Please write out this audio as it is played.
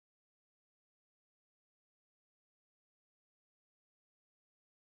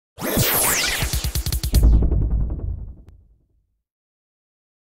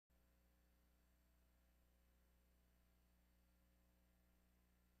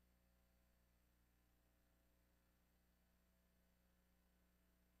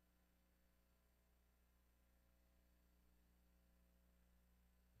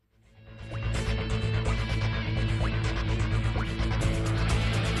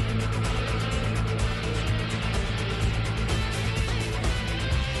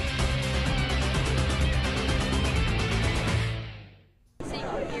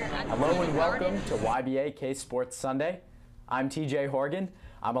and welcome to YBA K Sports Sunday. I'm TJ Horgan.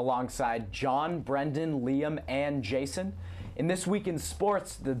 I'm alongside John, Brendan, Liam, and Jason. In this week in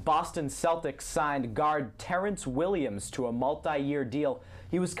sports, the Boston Celtics signed guard Terrence Williams to a multi-year deal.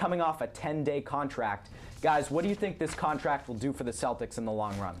 He was coming off a 10-day contract. Guys, what do you think this contract will do for the Celtics in the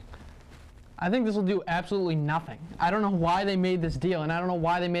long run? I think this will do absolutely nothing. I don't know why they made this deal, and I don't know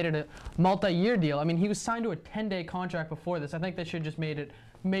why they made it a multi-year deal. I mean, he was signed to a 10-day contract before this. I think they should just made it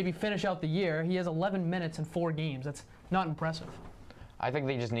maybe finish out the year. He has 11 minutes in 4 games. That's not impressive. I think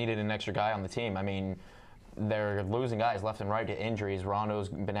they just needed an extra guy on the team. I mean, they're losing guys left and right to injuries. Rondo's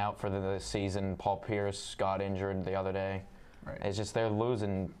been out for the season. Paul Pierce got injured the other day. Right. It's just they're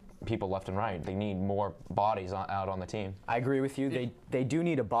losing people left and right. They need more bodies out on the team. I agree with you. They do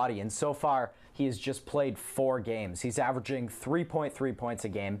need a body, and so far he has just played 4 games. He's averaging 3.3 points a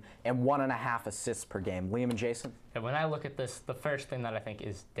game and 1.5 assists per game. Liam and Jason? And when I look at this, the first thing that I think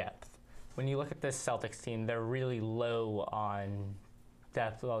is depth. When you look at this Celtics team, they're really low on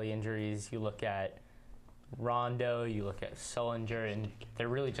depth with all the injuries. You look at Rondo, you look at Sullinger, and they're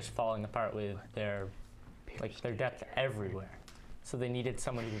really just falling apart with their depth everywhere. So they needed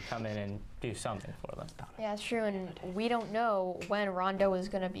someone who could come in and do something for them. Yeah, it's true, and we don't know when Rondo is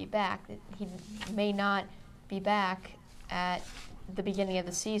going to be back. He may not be back at the beginning of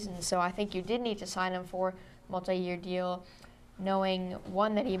the season, so I think you did need to sign him for a multi-year deal, knowing,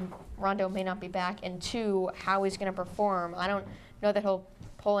 one, that Rondo may not be back, and 2, how he's going to perform. I don't know that he'll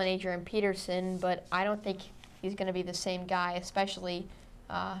pull an Adrian Peterson, but I don't think he's going to be the same guy, especially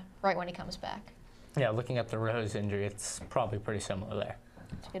right when he comes back. Yeah, looking at the Rose injury, it's probably pretty similar there.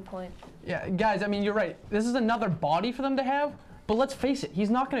 That's a good point. Yeah, guys, I mean, you're right. This is another body for them to have, but let's face it, he's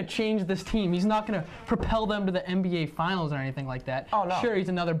not going to change this team. He's not going to propel them to the NBA Finals or anything like that. Oh, no. Sure, he's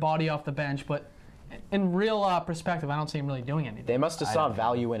another body off the bench, but in real perspective, I don't see him really doing anything. They must have saw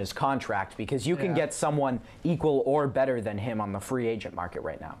value in his contract, because you can get someone equal or better than him on the free agent market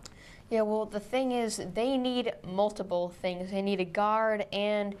right now. Yeah, well, the thing is, they need multiple things. They need a guard,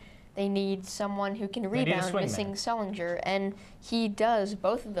 and they need someone who can rebound, missing Sullinger, and he does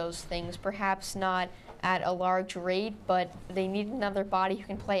both of those things, perhaps not at a large rate, but they need another body who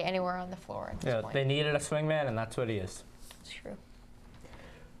can play anywhere on the floor at this point. They needed a swingman, and that's what he is. It's true.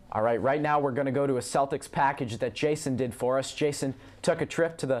 All right now we're going to go to a Celtics package that Jason did for us. Jason took a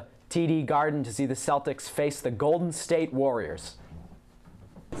trip to the TD Garden to see the Celtics face the Golden State Warriors.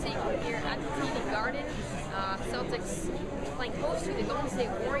 Sitting here at the TD Garden, Celtics playing host to the Golden State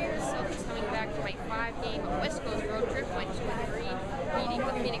Warriors. Celtics coming back from a 5-game West Coast road trip, went 2-3, beating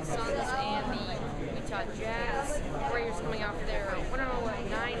the Phoenix Suns and the Utah Jazz. Warriors coming off their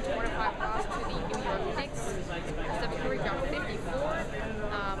 109-105 loss to the New York Knicks. Stephen Curry dropped 54.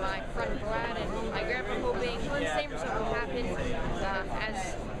 My friend Brad and my grandpa hoping the same result will happen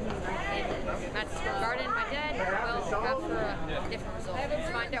as in Madison Square Garden. My dad, well, got for a different result.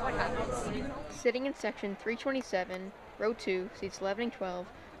 Let's find out what happens. Sitting in section 327, row 2, seats 11 and 12,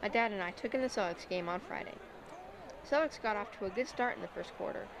 my dad and I took in the Celtics game on Friday. The Celtics got off to a good start in the first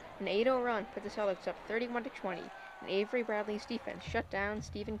quarter. An 8-0 run put the Celtics up 31-20, and Avery Bradley's defense shut down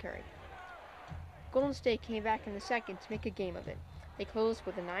Stephen Curry. Golden State came back in the second to make a game of it. They closed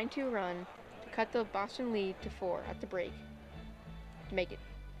with a 9-2 run to cut the Boston lead to 4 at the break to make it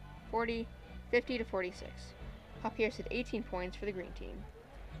 50-46. Paul Pierce had 18 points for the Green Team.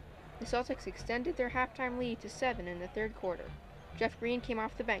 The Celtics extended their halftime lead to 7 in the third quarter. Jeff Green came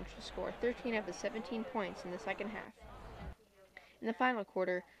off the bench to score 13 of the 17 points in the second half. In the final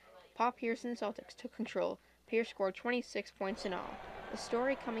quarter, Paul Pierce and the Celtics took control. Pierce scored 26 points in all. The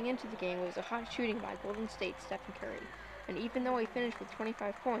story coming into the game was a hot shooting by Golden State's Stephen Curry, and even though he finished with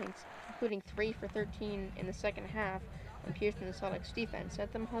 25 points, including 3 for 13 in the second half, when Pierce and the Celtics defense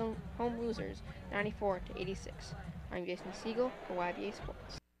set them home losers 94-86. I'm Jason Siegel for YBA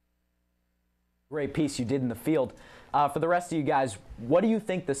Sports. Great piece you did in the field. For the rest of you guys, what do you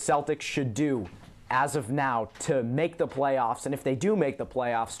think the Celtics should do as of now to make the playoffs, and if they do make the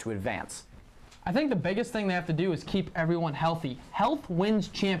playoffs, to advance? I think the biggest thing they have to do is keep everyone healthy. Health wins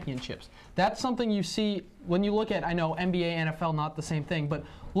championships. That's something you see when you look at, I know NBA, NFL, not the same thing, but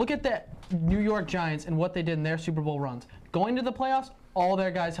look at the New York Giants and what they did in their Super Bowl runs. Going to the playoffs, all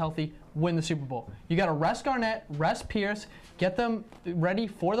their guys healthy, win the Super Bowl. You got to rest Garnett, rest Pierce, get them ready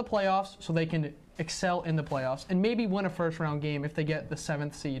for the playoffs so they can excel in the playoffs and maybe win a first-round game if they get the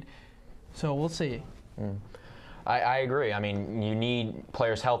 7th seed. So we'll see. I agree. I mean, you need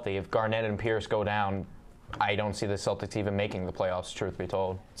players healthy. If Garnett and Pierce go down, I don't see the Celtics even making the playoffs, truth be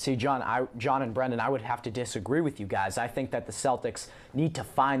told. See, John and Brendan, I would have to disagree with you guys. I think that the Celtics need to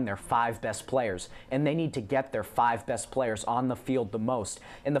find their 5 best players, and they need to get their 5 best players on the field the most.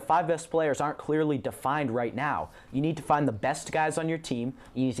 And the 5 best players aren't clearly defined right now. You need to find the best guys on your team,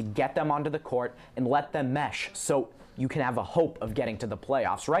 you need to get them onto the court, and let them mesh so you can have a hope of getting to the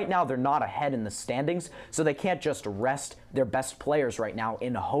playoffs. Right now, they're not ahead in the standings, so they can't just rest their best players right now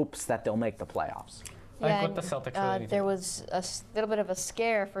in hopes that they'll make the playoffs. Yeah, what the Celtics really need to there do. was a little bit of a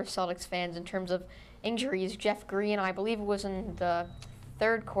scare for Celtics fans in terms of injuries. Jeff Green, I believe it was in the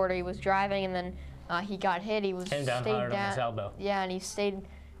 3rd quarter, he was driving and then he got hit. He was Came down hard on his elbow. Yeah, and he stayed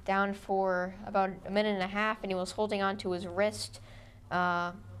down for about a minute and a half, and he was holding on to his wrist,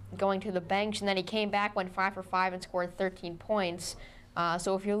 going to the bench, and then he came back, went 5 for 5, and scored 13 points.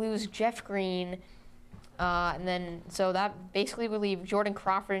 So if you lose Jeff Green, so that basically would leave Jordan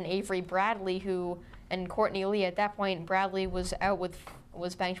Crawford and Avery Bradley, and Courtney Lee. At that point, Bradley was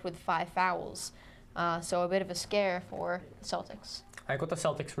benched with 5 fouls. So a bit of a scare for the Celtics. I think what the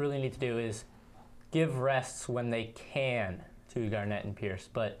Celtics really need to do is give rests when they can to Garnett and Pierce,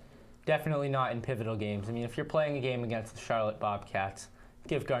 but definitely not in pivotal games. I mean, if you're playing a game against the Charlotte Bobcats,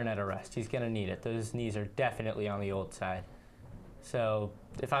 give Garnett a rest. He's going to need it. Those knees are definitely on the old side. So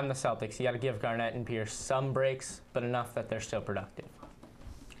if I'm the Celtics, you got to give Garnett and Pierce some breaks, but enough that they're still productive.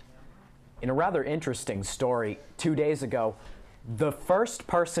 In a rather interesting story, 2 days ago, the first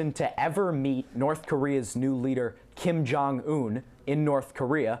person to ever meet North Korea's new leader, Kim Jong-un, in North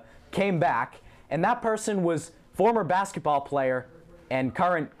Korea, came back, and that person was former basketball player and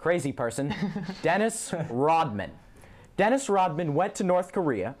current crazy person, Dennis Rodman. Dennis Rodman went to North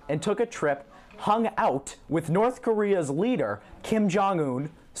Korea and took a trip, hung out with North Korea's leader, Kim Jong-un,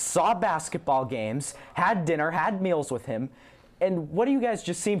 saw basketball games, had dinner, had meals with him. And what do you guys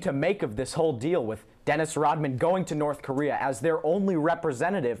just seem to make of this whole deal with Dennis Rodman going to North Korea as their only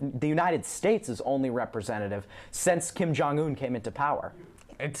representative, the United States' only representative, since Kim Jong-un came into power?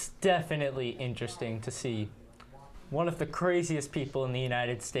 It's definitely interesting to see one of the craziest people in the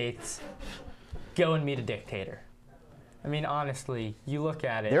United States go and meet a dictator. I mean, honestly, you look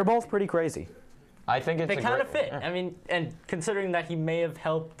at it. They're both pretty crazy. I think it's They a kind great- of fit. I mean, and considering that he may have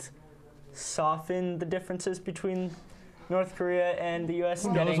helped soften the differences between North Korea and the U.S.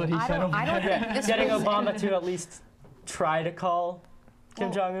 Who knows what he said over I don't there? think this Getting was Obama to at least try to call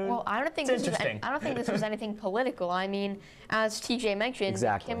Kim Jong-un. Well, I don't think It's this was. interesting. I don't think this was anything political. I mean, as TJ mentioned,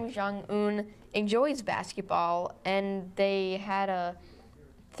 Exactly. Kim Jong-un enjoys basketball, and they had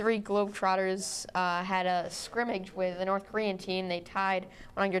 3 Globetrotters had a scrimmage with the North Korean team. They tied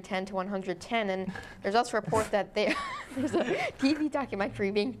 110 to 110, and there's also a report that there's a TV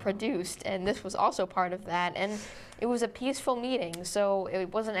documentary being produced, and this was also part of that. And it was a peaceful meeting, so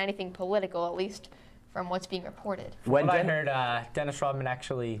it wasn't anything political, at least from what's being reported. When I heard, Dennis Rodman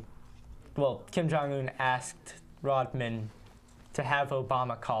Kim Jong-un asked Rodman to have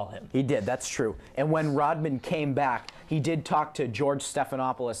Obama call him. He did, that's true. And when Rodman came back, he did talk to George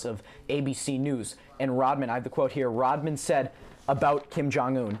Stephanopoulos of ABC News. And Rodman, I have the quote here, Rodman said about Kim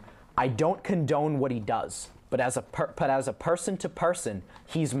Jong-un, "I don't condone what he does, but as a person to person,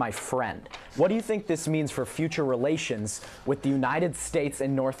 he's my friend." What do you think this means for future relations with the United States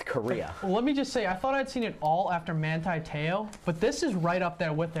and North Korea? Well, let me just say, I thought I'd seen it all after Manti Te'o, but this is right up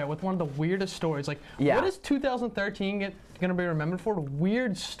there with one of the weirdest stories. Like, Yeah. what is 2013 going to be remembered for?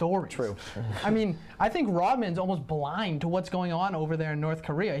 Weird stories. True. I mean, I think Rodman's almost blind to what's going on over there in North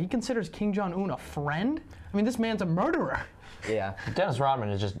Korea. He considers Kim Jong-un a friend? I mean, this man's a murderer. Yeah. Dennis Rodman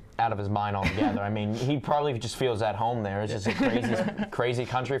is just out of his mind altogether. I mean, he probably just feels at home there. It's just a crazy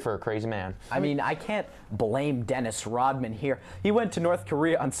country for a crazy man. I mean, I can't blame Dennis Rodman here. He went to North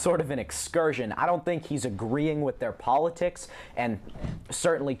Korea on sort of an excursion. I don't think he's agreeing with their politics, and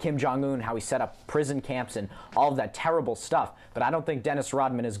certainly Kim Jong-un, how he set up prison camps and all of that terrible stuff. But I don't think Dennis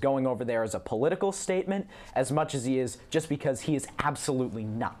Rodman is going over there as a political statement as much as he is just because he is absolutely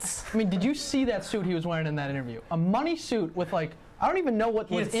nuts. I mean, did you see that suit he was wearing in that interview? A money suit with, like, I don't even know what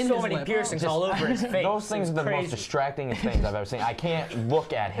He was has in so his many lip. piercings all over his face. Those things are It's the most crazy. distracting things I've ever seen. I can't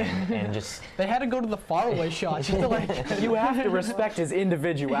look at him and just... They had to go to the faraway shot just to, like, You have to respect his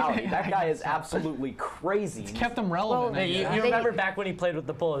individuality. That guy is absolutely crazy. kept him relevant. Well, I Hey, guess. you remember back when he played with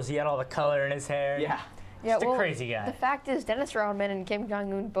the Bulls, he had all the color in his hair. Yeah. Just a crazy guy. The fact is, Dennis Rodman and Kim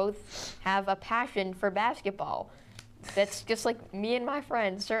Jong-un both have a passion for basketball. That's just like me and my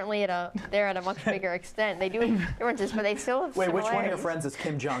friends. Certainly, they're at a much bigger extent. They do have differences, but they still have Wait, which one of your similarities. friends is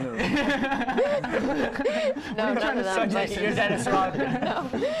Kim Jong-un? No, none of them. You're Dennis Rodman. No,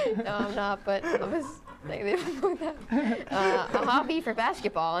 I'm not. But a hobby for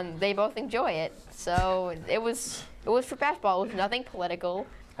basketball, and they both enjoy it. So it was for basketball. It was nothing political.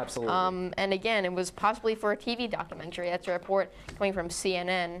 Absolutely. And again, it was possibly for a TV documentary. That's a report coming from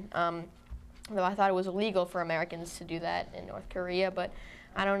CNN. Though I thought it was illegal for Americans to do that in North Korea, but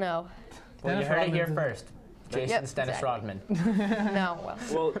I don't know. Well, you Dennis heard it here Rodman. first. Jason's Dennis exactly. Rodman. No,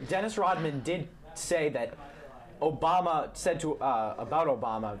 Well, Dennis Rodman did say that Obama said to about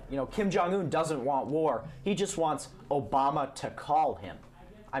Obama, you know, Kim Jong-un doesn't want war. He just wants Obama to call him.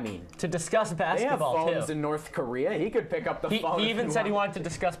 I mean, To discuss they have basketball, phones too. in North Korea. He could pick up the phone. He if even said he wanted. wanted to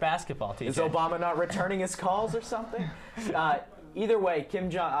discuss basketball, TJ. Is Obama not returning his calls or something? Either way,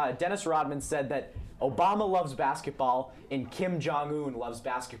 Dennis Rodman said that Obama loves basketball and Kim Jong-un loves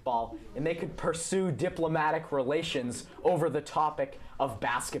basketball, and they could pursue diplomatic relations over the topic of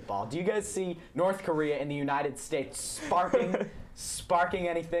basketball. Do you guys see North Korea and the United States sparking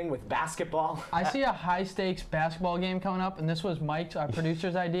anything with basketball? I see a high-stakes basketball game coming up, and this was Mike's, our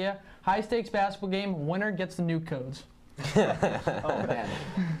producer's idea. High-stakes basketball game, winner gets the nuke codes. Oh man.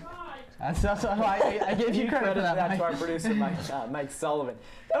 That's why I gave you credit for that, to Mike. our producer, Mike Sullivan.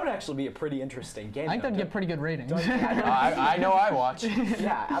 That would actually be a pretty interesting game. I think that'd though, get pretty good ratings. I know I watch.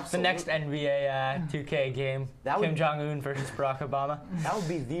 Yeah, absolutely. The next NBA 2K game, That would- Kim Jong-un versus Barack Obama. That would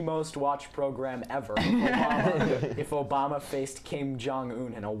be the most watched program ever if Obama faced Kim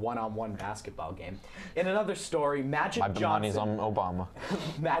Jong-un in a one-on-one basketball game. In another story, My money's on Obama.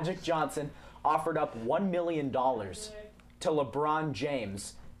 Magic Johnson offered up $1 million to LeBron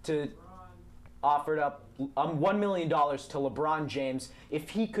James $1 million to LeBron James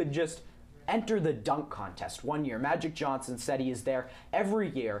if he could just enter the dunk contest 1 year. Magic Johnson said he is there every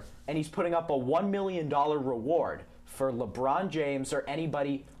year, and he's putting up a $1 million reward for LeBron James or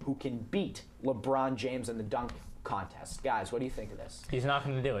anybody who can beat LeBron James in the dunk contest. Guys, what do you think of this? He's not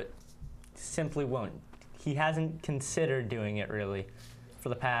going to do it. Simply won't. He hasn't considered doing it really for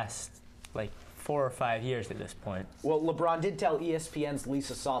the past 4 or 5 years at this point. Well, LeBron did tell ESPN's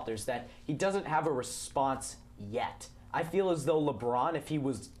Lisa Salters that he doesn't have a response yet. I feel as though LeBron, if he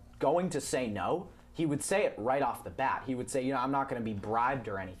was going to say no, he would say it right off the bat. He would say, you know, I'm not going to be bribed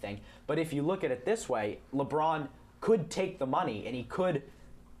or anything. But if you look at it this way, LeBron could take the money and he could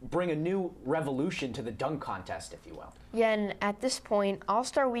bring a new revolution to the dunk contest, if you will. Yeah, and at this point,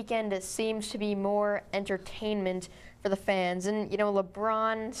 All-Star Weekend seems to be more entertainment for the fans. And, you know,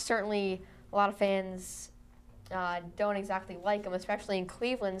 LeBron, certainly a lot of fans don't exactly like him, especially in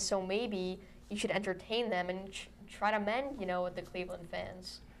Cleveland, so maybe you should entertain them and try to mend, you know, with the Cleveland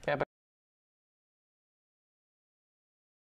fans.